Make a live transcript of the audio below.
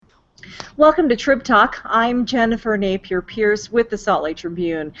Welcome to Trib Talk. I'm Jennifer Napier-Pierce with the Salt Lake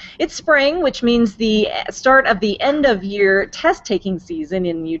Tribune. It's spring, which means the start of the end-of-year test-taking season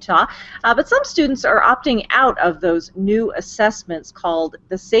in Utah, but some students are opting out of those new assessments called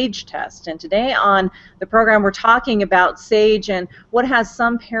the SAGE test. And today on the program, we're talking about SAGE and what has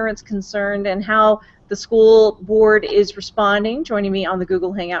some parents concerned and how the school board is responding. Joining me on the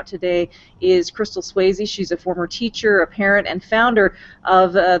Google Hangout today is Crystal Swayze. She's a former teacher, a parent, and founder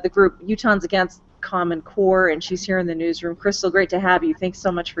of the group Utahns Against Common Core, and she's here in the newsroom. Crystal, great to have you. Thanks so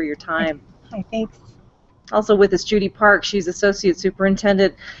much for your time. Hi, thanks. Also with us, Judy Park. She's Associate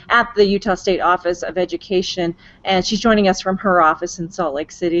Superintendent at the Utah State Office of Education, and she's joining us from her office in Salt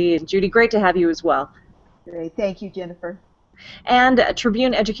Lake City. And Judy, great to have you as well. Great. Thank you, Jennifer. And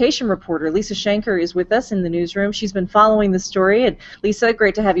Tribune education reporter Lisa Shanker is with us in the newsroom. She's been following the story. And Lisa,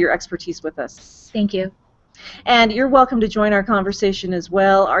 great to have your expertise with us. Thank you. And you're welcome to join our conversation as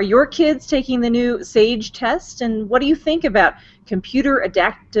well. Are your kids taking the new SAGE test? And what do you think about computer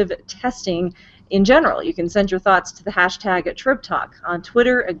adaptive testing in general? You can send your thoughts to the hashtag at TribTalk on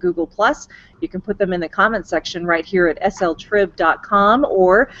Twitter and Google+. You can put them in the comment section right here at sltrib.com,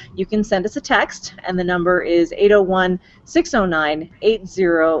 or you can send us a text, and the number is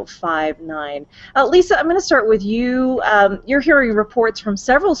 801-609-8059. Lisa, I'm going to start with you. You're hearing reports from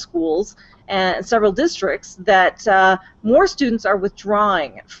several schools and several districts that more students are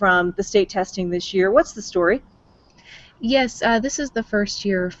withdrawing from the state testing this year. What's the story? Yes, this is the first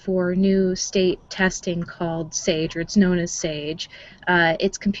year for new state testing called SAGE, or it's known as SAGE.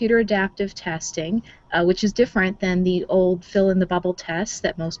 It's computer adaptive testing, which is different than the old fill-in-the-bubble tests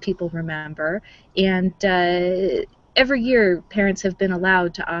that most people remember. And every year parents have been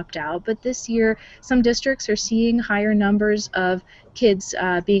allowed to opt out, but this year some districts are seeing higher numbers of kids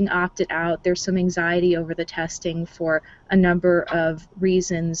being opted out. There's some anxiety over the testing for a number of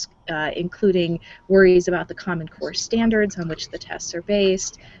reasons, including worries about the Common Core standards on which the tests are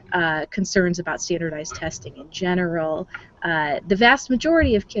based, concerns about standardized testing in general. The vast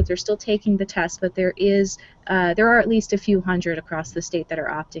majority of kids are still taking the test, but there are at least a few hundred across the state that are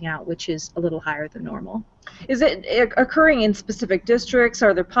opting out, which is a little higher than normal. Is it occurring in specific districts?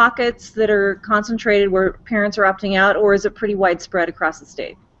 Are there pockets that are concentrated where parents are opting out, or is it pretty widespread across the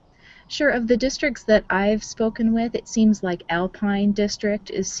state? Sure. Of the districts that I've spoken with, it seems like Alpine District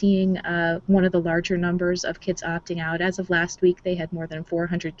is seeing one of the larger numbers of kids opting out. As of last week, they had more than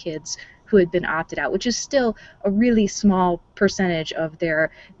 400 kids who had been opted out, which is still a really small percentage of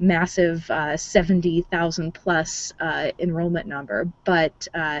their massive 70,000 plus enrollment number. But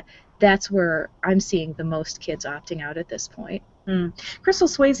that's where I'm seeing the most kids opting out at this point. Crystal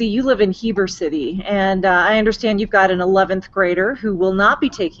Swayze, you live in Heber City, and I understand you've got an 11th grader who will not be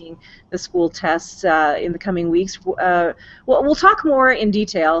taking the school tests in the coming weeks. We'll talk more in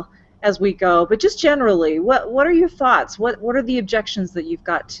detail as we go, but just generally, what are your thoughts? What are the objections that you've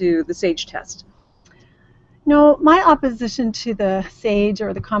got to the SAGE test? No, my opposition to the SAGE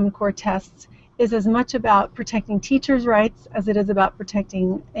or the Common Core tests is as much about protecting teachers' rights as it is about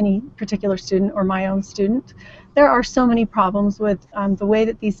protecting any particular student or my own student. There are so many problems with the way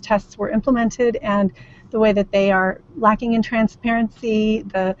that these tests were implemented and the way that they are lacking in transparency.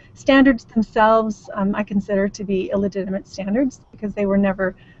 The standards themselves I consider to be illegitimate standards because they were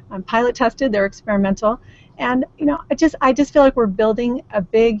never pilot tested, they're experimental. And I just feel like we're building a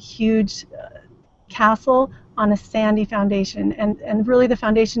big, huge castle on a sandy foundation, and really the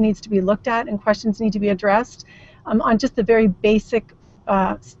foundation needs to be looked at and questions need to be addressed on just the very basic,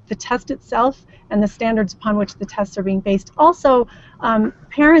 the test itself and the standards upon which the tests are being based. Also,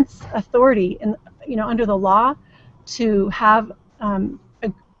 parents' authority under the law to have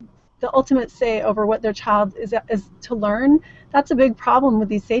the ultimate say over what their child is to learn. That's a big problem with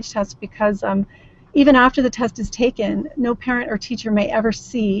these SAGE tests because even after the test is taken, no parent or teacher may ever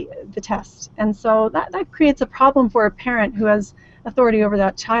see the test. And so that creates a problem for a parent who has authority over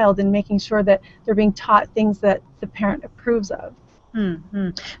that child in making sure that they're being taught things that the parent approves of.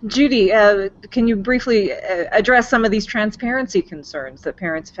 Judy, can you briefly address some of these transparency concerns that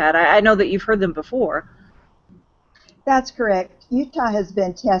parents have had? I know that you've heard them before. That's correct. Utah has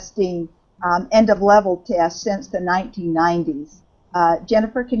been testing end-of-level tests since the 1990s.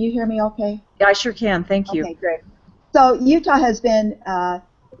 Jennifer, can you hear me okay? Yeah, I sure can. Thank you. Okay, great. So Utah has been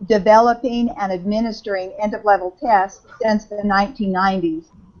developing and administering end-of-level tests since the 1990s.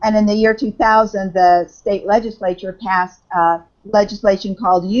 And in the year 2000, the state legislature passed legislation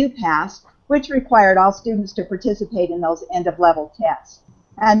called UPass, which required all students to participate in those end-of-level tests.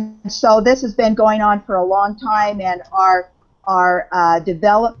 And so this has been going on for a long time, and our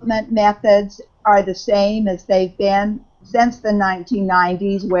development methods are the same as they've been since the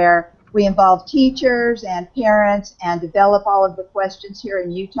 1990s, where We involve teachers and parents and develop all of the questions here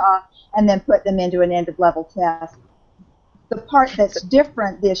in Utah and then put them into an end-of-level test. The part that's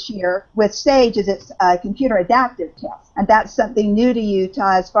different this year with SAGE is it's a computer adaptive test, and that's something new to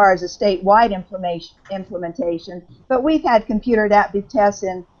Utah as far as a statewide implementation. But we've had computer adaptive tests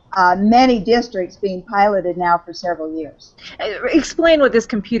in many districts being piloted now for several years. Explain what this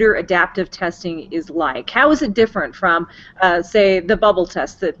computer adaptive testing is like. How is it different from, say, the bubble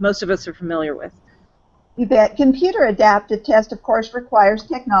test that most of us are familiar with? You bet. Computer adaptive test, of course, requires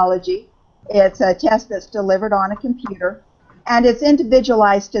technology. It's a test that's delivered on a computer, and it's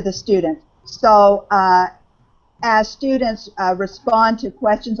individualized to the student. So as students respond to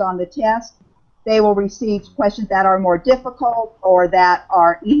questions on the test, they will receive questions that are more difficult or that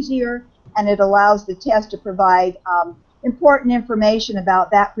are easier, and it allows the test to provide important information about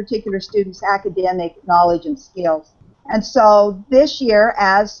that particular student's academic knowledge and skills. And so this year,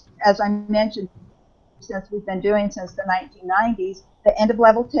 as I mentioned, since we've been doing since the 1990s, the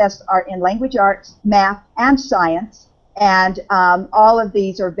end-of-level tests are in language arts, math, and science. And all of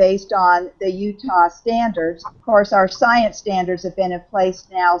these are based on the Utah standards. Of course, our science standards have been in place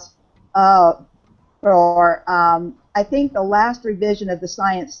now for, I think the last revision of the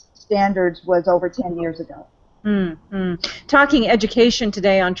science standards was over 10 years ago. Talking education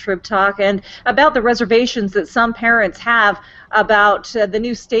today on Trib Talk and about the reservations that some parents have about the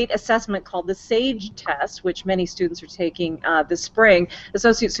new state assessment called the SAGE test, which many students are taking this spring.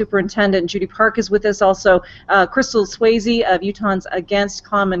 Associate Superintendent Judy Park is with us, also Crystal Swayze of Utahns Against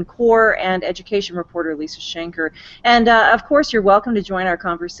Common Core, and education reporter Lisa Shanker. And of course, you're welcome to join our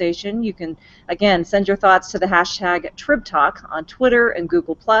conversation. You can, again, send your thoughts to the hashtag TribTalk on Twitter and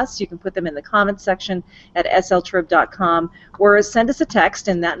Google+. You can put them in the comments section at sltrib.com, or send us a text,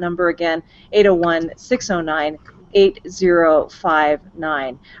 and that number again,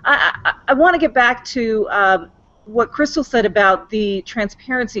 801-609-8059. I want to get back to what Crystal said about the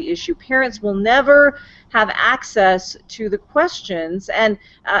transparency issue. Parents will never have access to the questions, and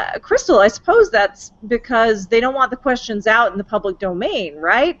Crystal, I suppose that's because they don't want the questions out in the public domain,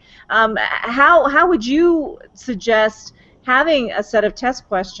 right? How would you suggest having a set of test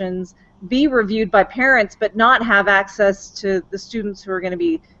questions be reviewed by parents but not have access to the students who are going to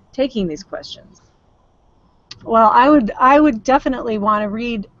be taking these questions? Well, I would definitely want to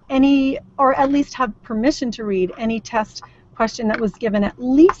read any, or at least have permission to read any test question that was given at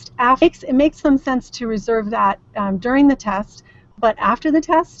least after. It makes some sense to reserve that during the test, but after the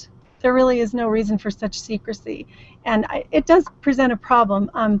test, there really is no reason for such secrecy. And it does present a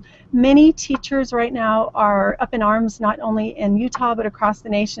problem. Many teachers right now are up in arms, not only in Utah but across the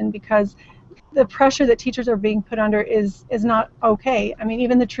nation, because the pressure that teachers are being put under is not okay. I mean,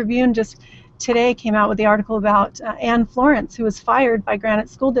 even the Tribune just today came out with the article about Ann Florence, who was fired by Granite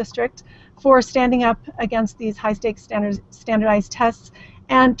School District for standing up against these high-stakes standardized tests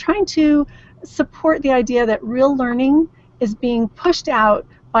and trying to support the idea that real learning is being pushed out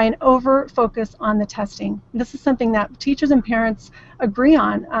by an over-focus on the testing. This is something that teachers and parents agree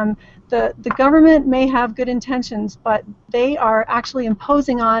on. The government may have good intentions, but they are actually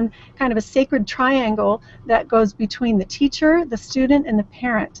imposing on kind of a sacred triangle that goes between the teacher, the student, and the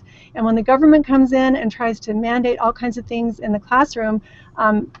parent. And when the government comes in and tries to mandate all kinds of things in the classroom,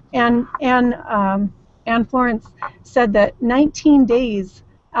 Ann Florence said that 19 days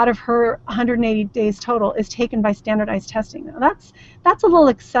out of her 180 days total is taken by standardized testing. Now that's a little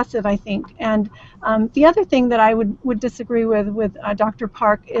excessive, I think. And the other thing that I would disagree with Dr.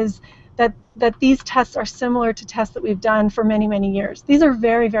 Park is that these tests are similar to tests that we've done for many, many years. These are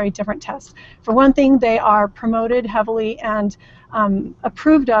very, very different tests. For one thing, they are promoted heavily and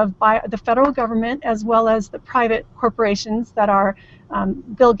approved of by the federal government as well as the private corporations that are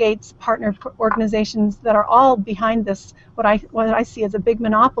Bill Gates partner organizations that are all behind this, what I see as a big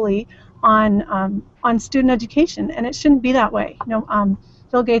monopoly on student education, and it shouldn't be that way. You know,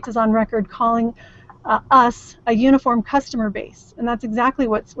 Bill Gates is on record calling us a uniform customer base, and that's exactly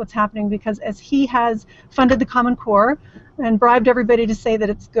what's happening, because as he has funded the Common Core and bribed everybody to say that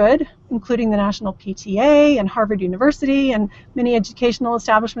it's good, including the National PTA and Harvard University and many educational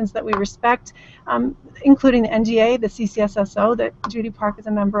establishments that we respect, including the NGA, the CCSSO that Judy Park is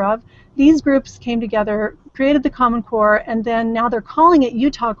a member of. These groups came together, created the Common Core, and then now they're calling it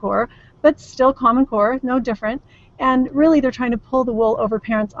Utah Core, but still Common Core, no different. And really they're trying to pull the wool over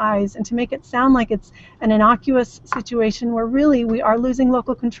parents' eyes and to make it sound like it's an innocuous situation where really we are losing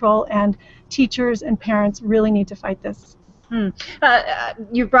local control, and teachers and parents really need to fight this.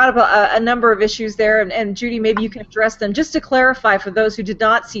 You brought up a number of issues there, and Judy, maybe you can address them. Just to clarify for those who did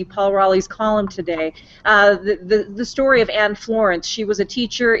not see Paul Raleigh's column today, the story of Anne Florence. She was a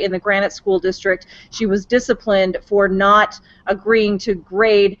teacher in the Granite School District. She was disciplined for not agreeing to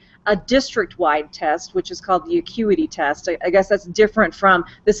grade a district-wide test, which is called the acuity test. I guess that's different from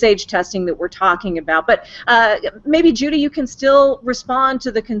the SAGE testing that we're talking about. But maybe, Judy, you can still respond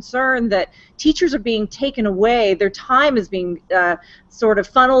to the concern that teachers are being taken away, their time is being sort of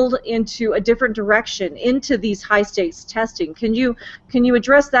funneled into a different direction, into these high-stakes testing. Can you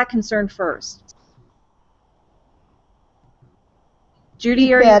address that concern first?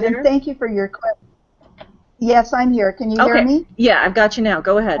 Judy, are you there? And thank you for your question. Yes, I'm here. Can you hear me? Yeah, I've got you now.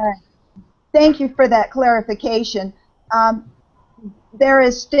 Go ahead. Thank you for that clarification. There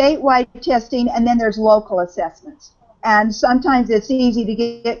is statewide testing, and then there's local assessments. And sometimes it's easy to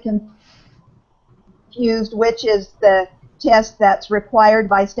get confused which is the test that's required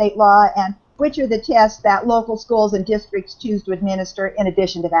by state law and which are the tests that local schools and districts choose to administer in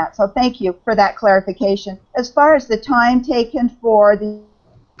addition to that. So thank you for that clarification. As far as the time taken for the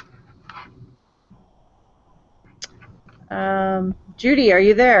Judy, are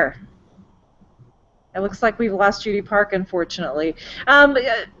you there? It looks like we've lost Judy Park, unfortunately.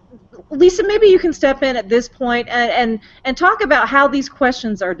 Lisa, maybe you can step in at this point and talk about how these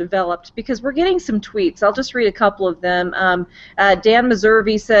questions are developed, because we're getting some tweets. I'll just read a couple of them. Dan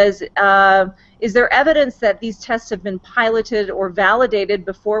Meservey says, is there evidence that these tests have been piloted or validated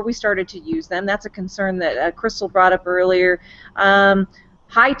before we started to use them? That's a concern that Crystal brought up earlier.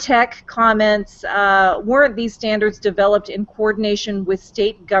 High-tech comments, weren't these standards developed in coordination with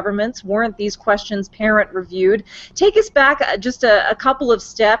state governments? Weren't these questions parent-reviewed? Take us back just a couple of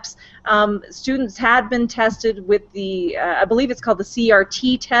steps. Students had been tested with the, I believe it's called the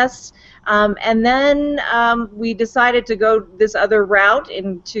CRT tests, and then we decided to go this other route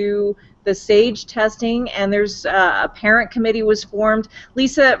into the SAGE testing, and there's a parent committee was formed.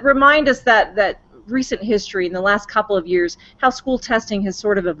 Lisa, remind us that recent history in the last couple of years, how school testing has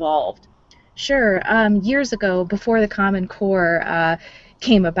sort of evolved. Sure. Years ago, before the Common Core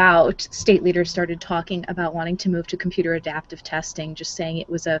came about, state leaders started talking about wanting to move to computer adaptive testing, just saying it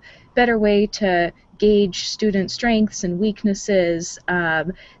was a better way to gauge student strengths and weaknesses.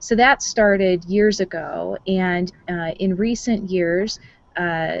 So that started years ago, and in recent years,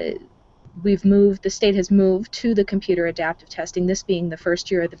 the state has moved to the computer adaptive testing, this being the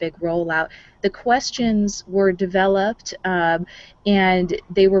first year of the big rollout. The questions were developed and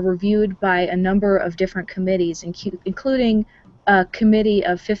they were reviewed by a number of different committees, including a committee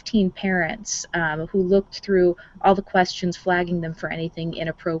of 15 parents who looked through all the questions, flagging them for anything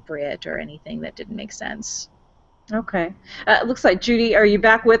inappropriate or anything that didn't make sense. Okay. It looks like, Judy, are you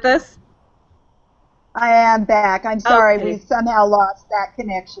back with us? I am back. I'm sorry, Okay. we somehow lost that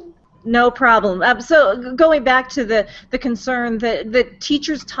connection. No problem. So going back to the concern that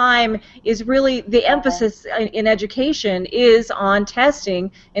teachers' time is really, the emphasis in education is on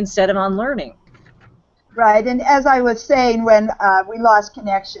testing instead of on learning. Right, and as I was saying when we lost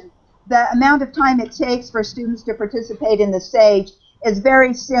connection, the amount of time it takes for students to participate in the SAGE is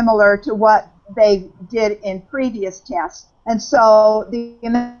very similar to what they did in previous tests. And so the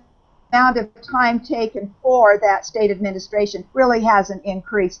amount of time taken for that state administration really hasn't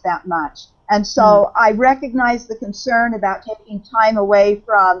increased that much. And so I recognize the concern about taking time away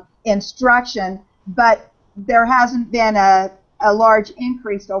from instruction, but there hasn't been a large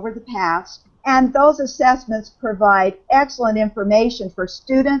increase over the past. And those assessments provide excellent information for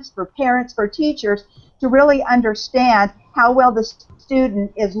students, for parents, for teachers to really understand how well the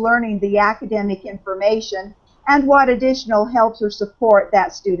student is learning the academic information and what additional help or support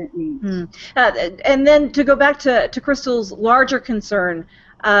that student needs. And then to go back to Crystal's larger concern,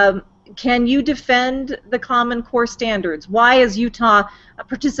 can you defend the Common Core standards? Why is Utah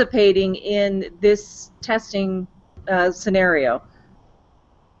participating in this testing scenario?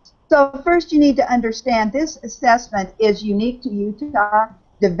 So first you need to understand this assessment is unique to Utah,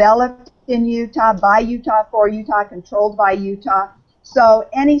 developed in Utah, by Utah, for Utah, controlled by Utah. So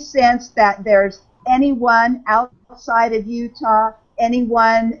any sense that there's anyone outside of Utah,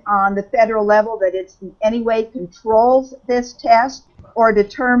 anyone on the federal level that it's in any way controls this test or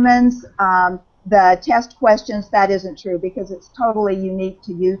determines the test questions, that isn't true because it's totally unique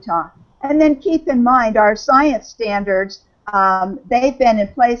to Utah. And then keep in mind our science standards, they've been in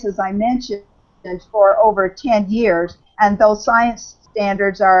place, as I mentioned, for over 10 years, and those science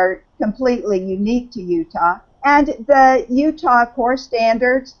standards are completely unique to Utah. And the Utah core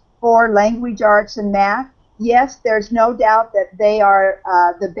standards for language arts and math, yes, there's no doubt that they are,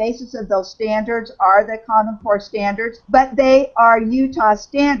 the basis of those standards are the Common Core standards, but they are Utah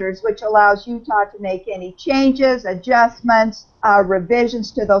standards, which allows Utah to make any changes, adjustments,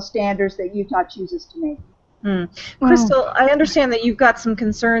 revisions to those standards that Utah chooses to make. Crystal, I understand that you've got some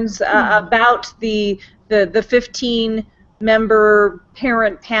concerns about the 15-member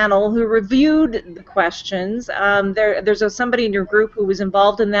parent panel who reviewed the questions. There's somebody in your group who was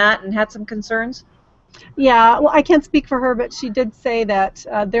involved in that and had some concerns? Yeah, well, I can't speak for her, but she did say that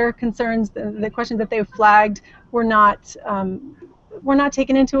their concerns, the questions that they flagged, were not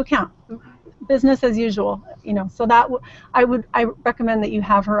taken into account. Business as usual, you know. So that I recommend that you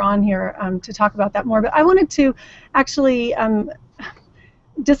have her on here to talk about that more. But I wanted to actually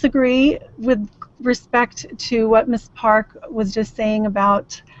disagree with respect to what Ms. Park was just saying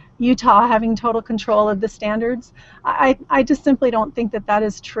about Utah having total control of the standards. I just simply don't think that that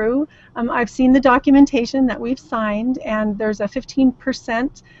is true. I've seen the documentation that we've signed, and there's a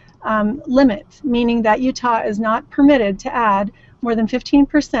 15% limit, meaning that Utah is not permitted to add more than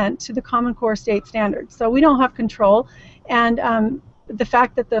 15% to the Common Core state standards. So we don't have control, and the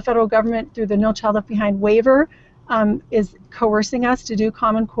fact that the federal government, through the No Child Left Behind waiver, is coercing us to do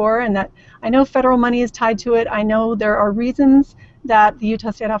Common Core, and that I know federal money is tied to it. I know there are reasons that the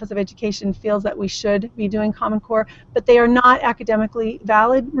Utah State Office of Education feels that we should be doing Common Core, but they are not academically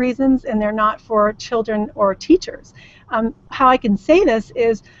valid reasons, and they're not for children or teachers. How I can say this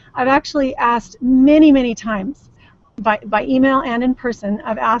is I've actually asked many, many times by email and in person.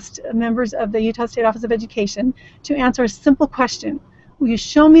 I've asked members of the Utah State Office of Education to answer a simple question. Will you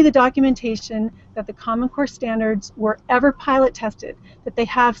show me the documentation that the Common Core standards were ever pilot tested, that they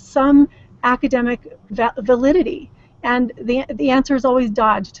have some academic validity? And the answer is always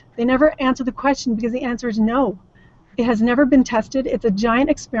dodged. They never answer the question because the answer is no. It has never been tested. It's a giant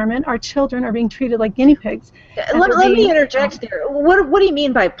experiment. Our children are being treated like guinea pigs. Let me interject there. What do you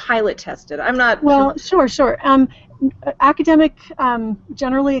mean by pilot tested? I'm not... Well, sure. Academic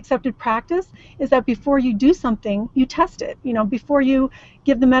generally accepted practice is that before you do something, you test it. You know, before you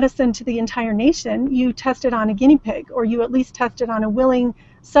give the medicine to the entire nation, you test it on a guinea pig, or you at least test it on a willing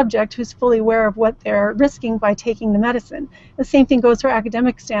subject who's fully aware of what they're risking by taking the medicine. The same thing goes for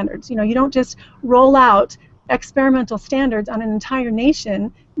academic standards. You know, you don't just roll out experimental standards on an entire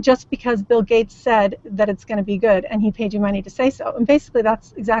nation just because Bill Gates said that it's going to be good and he paid you money to say so. And basically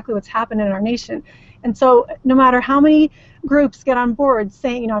that's exactly what's happened in our nation. And so no matter how many groups get on board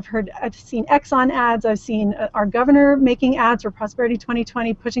saying, you know, I've seen Exxon ads, I've seen our governor making ads for Prosperity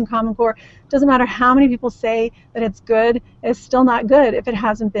 2020 pushing Common Core. Doesn't matter how many people say that it's good, it's still not good if it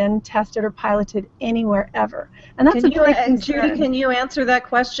hasn't been tested or piloted anywhere ever. And that's Judy, can you answer that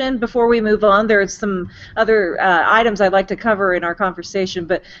question before we move on? There's some other items I'd like to cover in our conversation,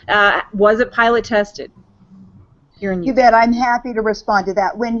 but was it pilot tested? You bet. I'm happy to respond to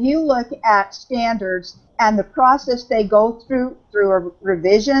that. When you look at standards and the process they go through a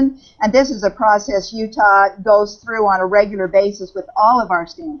revision, and this is a process Utah goes through on a regular basis with all of our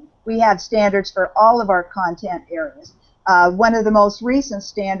standards. We have standards for all of our content areas. One of the most recent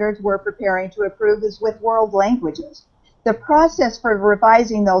standards we're preparing to approve is with world languages. The process for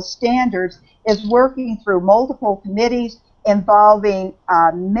revising those standards is working through multiple committees involving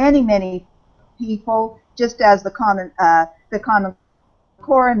many, many people, just as the Common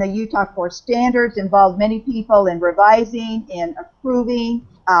Core and the Utah Core standards involve many people in revising, in approving,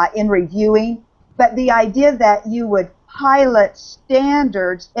 in reviewing. But the idea that you would pilot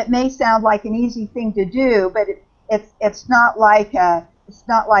standards, it may sound like an easy thing to do, but it's not like a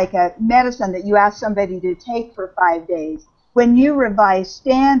medicine that you ask somebody to take for 5 days. When you revise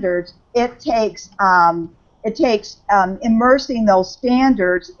standards, it takes immersing those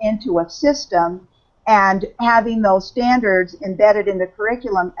standards into a system and having those standards embedded in the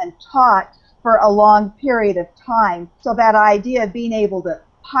curriculum and taught for a long period of time. So that idea of being able to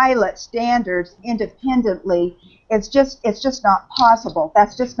pilot standards independently, it's just not possible.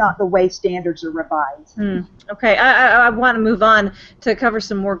 That's just not the way standards are revised. Okay, I want to move on to cover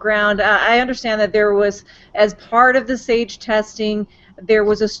some more ground. I understand that there was, as part of the SAGE testing, there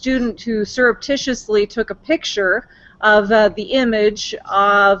was a student who surreptitiously took a picture of the image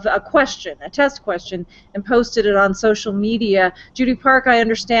of a question, a test question, and posted it on social media. Judy Park, I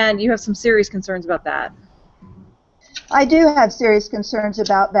understand you have some serious concerns about that. I do have serious concerns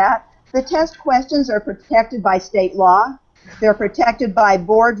about that. The test questions are protected by state law. They're protected by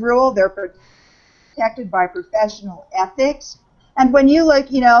board rule. They're protected by professional ethics. And when you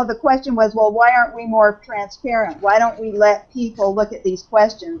look, you know, the question was, well, why aren't we more transparent? Why don't we let people look at these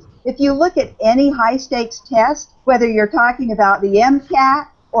questions? If you look at any high-stakes test, whether you're talking about the MCAT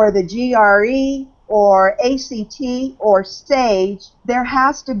or the GRE or ACT or SAGE, there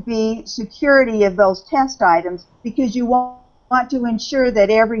has to be security of those test items because you want to ensure that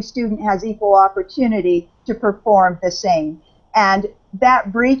every student has equal opportunity to perform the same. And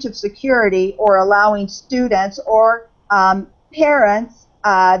that breach of security, or allowing students or parents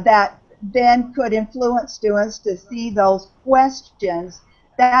that then could influence students to see those questions,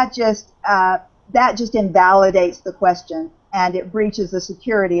 that just invalidates the question, and it breaches the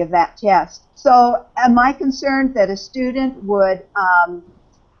security of that test. So am I concerned that a student would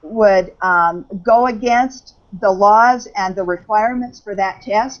go against the laws and the requirements for that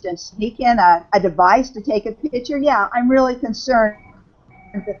test and sneak in a device to take a picture? Yeah, I'm really concerned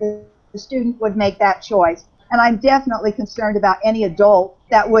that the student would make that choice. And I'm definitely concerned about any adult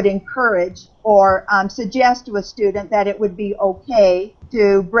that would encourage or suggest to a student that it would be okay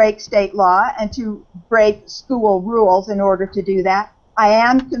to break state law and to break school rules in order to do that. I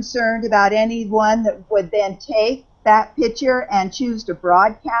am concerned about anyone that would then take that picture and choose to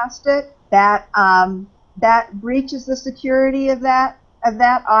broadcast it. That breaches the security of that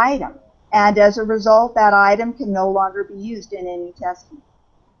item. And as a result, that item can no longer be used in any testing.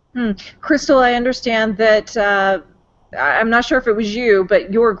 Crystal, I understand that, I'm not sure if it was you,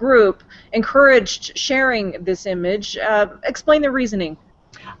 but your group encouraged sharing this image. Explain the reasoning.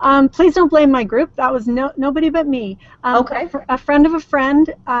 Please don't blame my group. That was nobody but me. Okay. A friend of a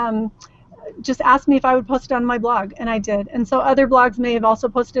friend just asked me if I would post it on my blog, and I did. And so other blogs may have also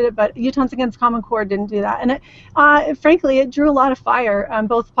posted it, but Utahns Against Common Core didn't do that. And frankly, it drew a lot of fire,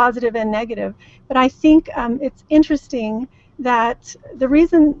 both positive and negative. But I think it's interesting that the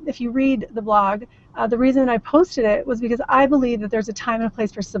reason, if you read the blog, the reason I posted it was because I believe that there's a time and a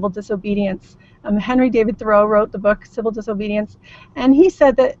place for civil disobedience. Henry David Thoreau wrote the book Civil Disobedience, and he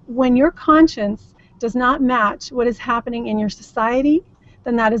said that when your conscience does not match what is happening in your society,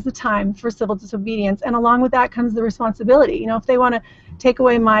 then that is the time for civil disobedience. And along with that comes the responsibility. You know, if they want to take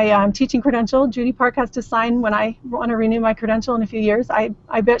away my teaching credential, Judy Park has to sign when I want to renew my credential in a few years.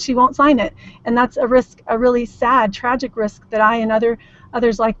 I bet she won't sign it. And that's a risk, a really sad, tragic risk that I and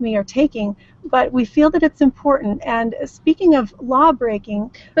others like me are taking. But we feel that it's important. And speaking of law breaking,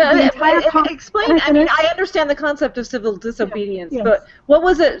 explain. I mean, I understand the concept of civil disobedience, but what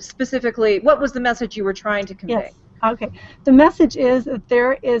was it specifically? What was the message you were trying to convey? Yes. Okay. The message is that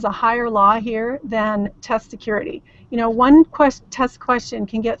there is a higher law here than test security. You know, one test question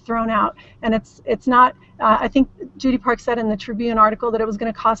can get thrown out, and it's not. I think Judy Park said in the Tribune article that it was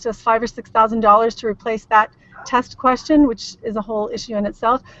going to cost us $5,000 or $6,000 to replace that test question, which is a whole issue in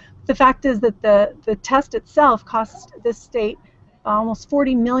itself. The fact is that the test itself costs this state almost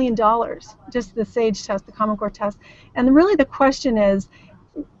 $40 million, just the SAGE test, the Common Core test. And really the question is,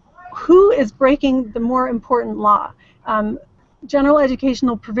 who is breaking the more important law? General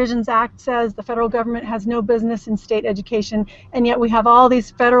Educational Provisions Act says the federal government has no business in state education, and yet we have all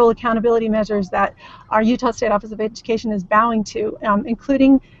these federal accountability measures that our Utah State Office of Education is bowing to,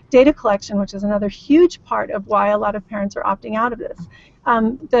 including data collection, which is another huge part of why a lot of parents are opting out of this.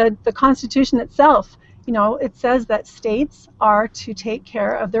 The Constitution itself, you know, it says that states are to take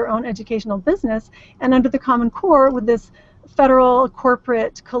care of their own educational business, and under the Common Core, with this federal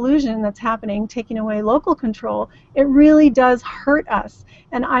corporate collusion that's happening, taking away local control, it really does hurt us.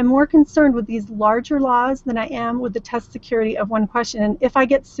 And I'm more concerned with these larger laws than I am with the test security of one question. And if I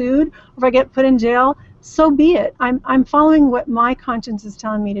get sued, or if I get put in jail, so be it. I'm following what my conscience is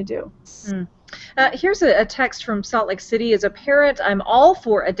telling me to do. Here's a text from Salt Lake City. As a parent, I'm all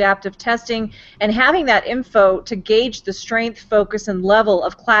for adaptive testing and having that info to gauge the strength, focus, and level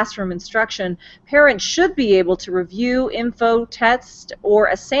of classroom instruction. Parents should be able to review info, test, or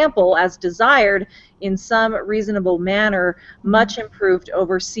a sample as desired in some reasonable manner, much improved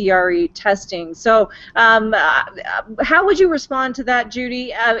over CRE testing. So how would you respond to that,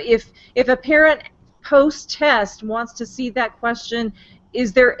 Judy? If a parent post-test wants to see that question,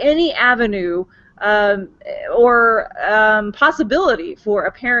 is there any avenue or possibility for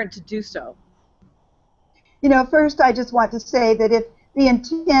a parent to do so? You know, first I just want to say that if the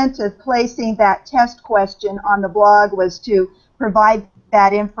intent of placing that test question on the blog was to provide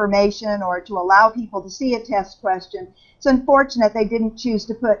that information or to allow people to see a test question, it's unfortunate they didn't choose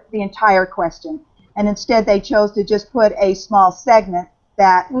to put the entire question, and instead they chose to just put a small segment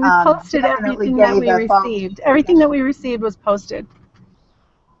that we posted everything that we received. Everything that we received was posted.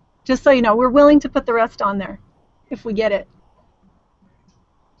 Just so you know, we're willing to put the rest on there if we get it.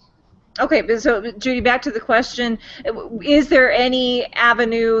 Okay, so Judy, back to the question, is there any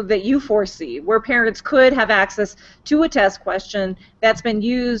avenue that you foresee where parents could have access to a test question that's been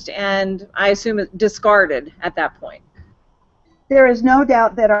used and, I assume, discarded at that point? There is no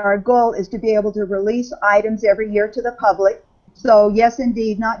doubt that our goal is to be able to release items every year to the public. So yes,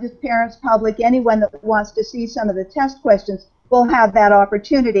 indeed, not just parents, public, anyone that wants to see some of the test questions will have that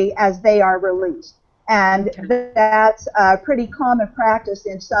opportunity as they are released. And that's a pretty common practice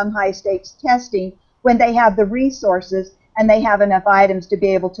in some high stakes testing when they have the resources and they have enough items to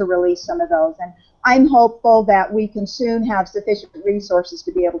be able to release some of those. And I'm hopeful that we can soon have sufficient resources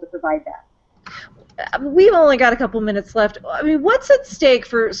to be able to provide that. We've only got a couple minutes left. I mean, what's at stake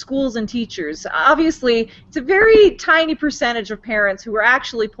for schools and teachers? Obviously, it's a very tiny percentage of parents who are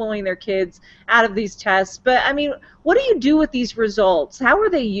actually pulling their kids out of these tests. But, I mean, what do you do with these results? How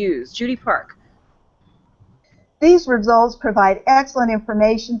are they used? Judy Park. These results provide excellent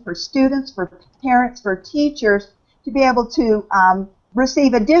information for students, for parents, for teachers to be able to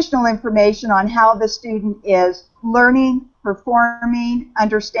receive additional information on how the student is learning, performing,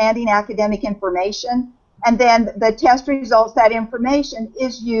 understanding academic information, and then the test results, that information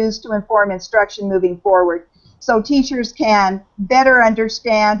is used to inform instruction moving forward. So teachers can better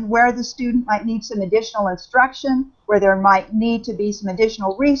understand where the student might need some additional instruction, where there might need to be some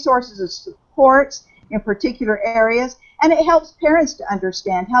additional resources or supports in particular areas, and it helps parents to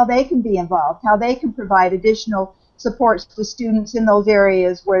understand how they can be involved, how they can provide additional supports to students in those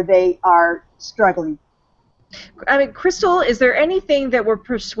areas where they are struggling. I mean, Crystal, is there anything that would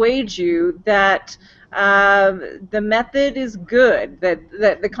persuade you that the method is good,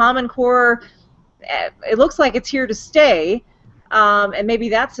 that the Common Core, it looks like it's here to stay, and maybe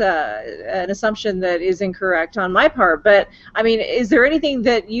that's an assumption that is incorrect on my part, but, I mean, is there anything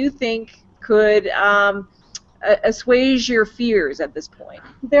that you think could assuage your fears at this point?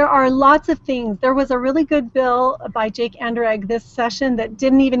 There are lots of things. There was a really good bill by Jake Anderegg this session that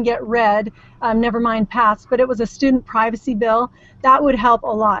didn't even get read, never mind passed, but it was a student privacy bill. That would help a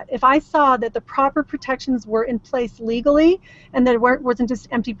lot. If I saw that the proper protections were in place legally and that it wasn't just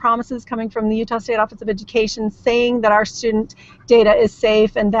empty promises coming from the Utah State Office of Education saying that our student data is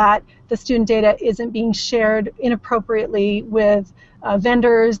safe and that the student data isn't being shared inappropriately with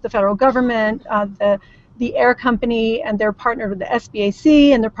vendors, the federal government, the air company, and they're partnered with the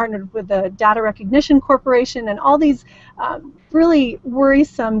SBAC, and they're partnered with the Data Recognition Corporation, and all these really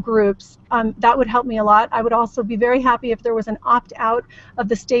worrisome groups, that would help me a lot. I would also be very happy if there was an opt-out of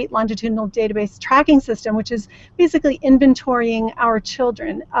the state longitudinal database tracking system, which is basically inventorying our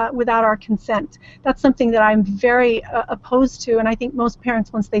children without our consent. That's something that I'm very opposed to, and I think most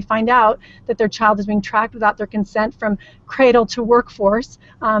parents, once they find out that their child is being tracked without their consent from cradle to workforce,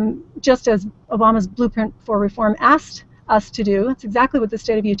 just as Obama's Blueprint for Reform asked us to do, that's exactly what the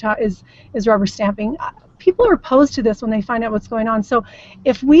state of Utah is rubber stamping. People are opposed to this when they find out what's going on. So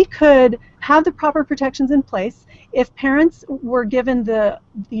if we could have the proper protections in place, if parents were given the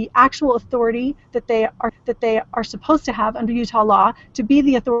actual authority that they are supposed to have under Utah law to be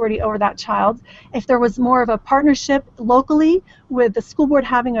the authority over that child, if there was more of a partnership locally with the school board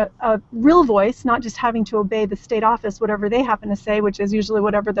having a real voice, not just having to obey the state office, whatever they happen to say, which is usually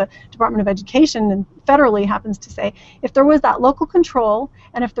whatever the Department of Education and federally happens to say, if there was that local control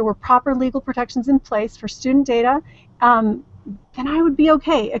and if there were proper legal protections in place for student data, then I would be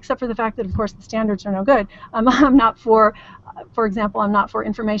okay, except for the fact that, of course, the standards are no good. I'm not for example, I'm not for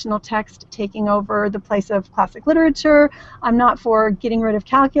informational text taking over the place of classic literature. I'm not for getting rid of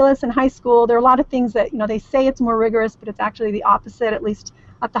calculus in high school. There are a lot of things that, they say it's more rigorous, but it's actually the opposite, at least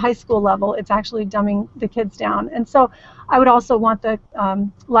at the high school level. It's actually dumbing the kids down. And so I would also want the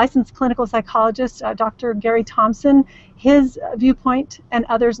licensed clinical psychologist, Dr. Gary Thompson, his viewpoint and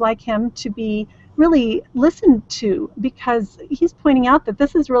others like him to be really listened to, because he's pointing out that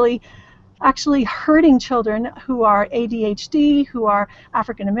this is really actually hurting children who are ADHD, who are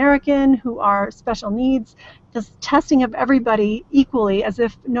African American, who are special needs. This testing of everybody equally as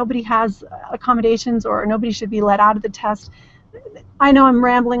if nobody has accommodations or nobody should be let out of the test. I know I'm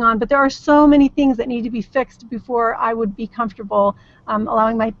rambling on, but there are so many things that need to be fixed before I would be comfortable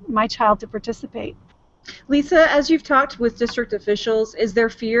allowing my child to participate. Lisa, as you've talked with district officials, is there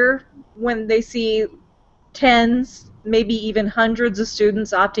fear when they see tens, maybe even hundreds of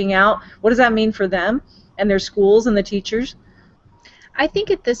students opting out? What does that mean for them and their schools and the teachers? I think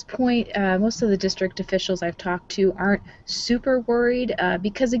at this point, most of the district officials I've talked to aren't super worried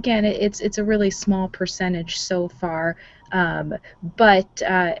because, again, it's a really small percentage so far. And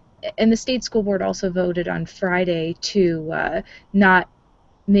the state school board also voted on Friday to not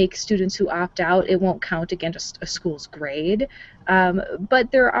make students who opt out, it won't count against a school's grade.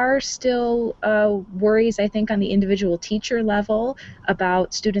 But there are still worries, I think, on the individual teacher level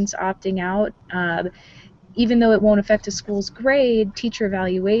about students opting out. Even though it won't affect a school's grade, teacher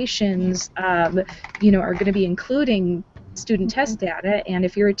evaluations, are going to be including student test data, and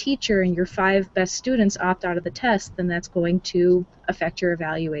if you're a teacher and your 5 best students opt out of the test, then that's going to affect your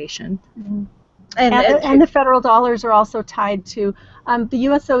evaluation. And the federal dollars are also tied to the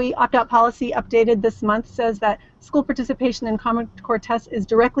USOE opt-out policy updated this month says that school participation in Common Core tests is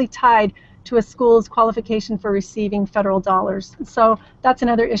directly tied to a school's qualification for receiving federal dollars. So that's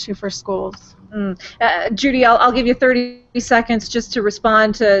another issue for schools. Judy, I'll give you 30 seconds just to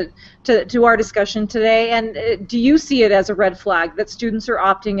respond to our discussion today. And do you see it as a red flag that students are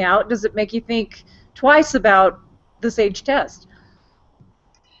opting out? Does it make you think twice about the SAGE test?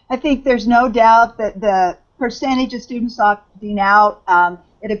 I think there's no doubt that the percentage of students opting out,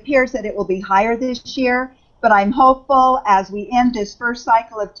 it appears that it will be higher this year, but I'm hopeful as we end this first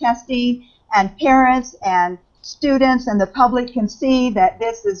cycle of testing and parents and students and the public can see that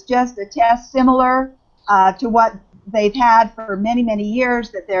this is just a test similar to what they've had for many, many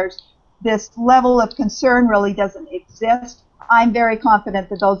years, that there's this level of concern really doesn't exist. I'm very confident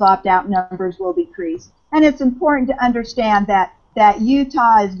that those opt-out numbers will decrease. And it's important to understand that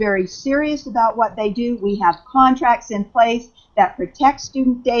Utah is very serious about what they do. We have contracts in place that protect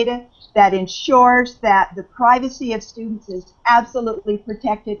student data, that ensures that the privacy of students is absolutely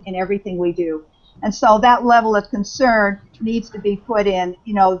protected in everything we do. And so that level of concern needs to be put in,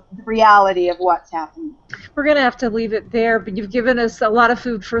 the reality of what's happening. We're going to have to leave it there, but you've given us a lot of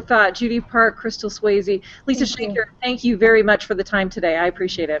food for thought. Judy Park, Crystal Swayze, Lisa Shaker, thank you very much for the time today. I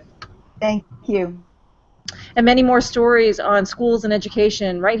appreciate it. Thank you. And many more stories on schools and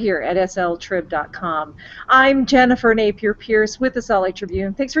education right here at sltrib.com. I'm Jennifer Napier Pierce with the Salt Lake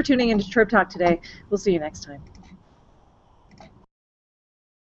Tribune. Thanks for tuning in to Trib Talk today. We'll see you next time.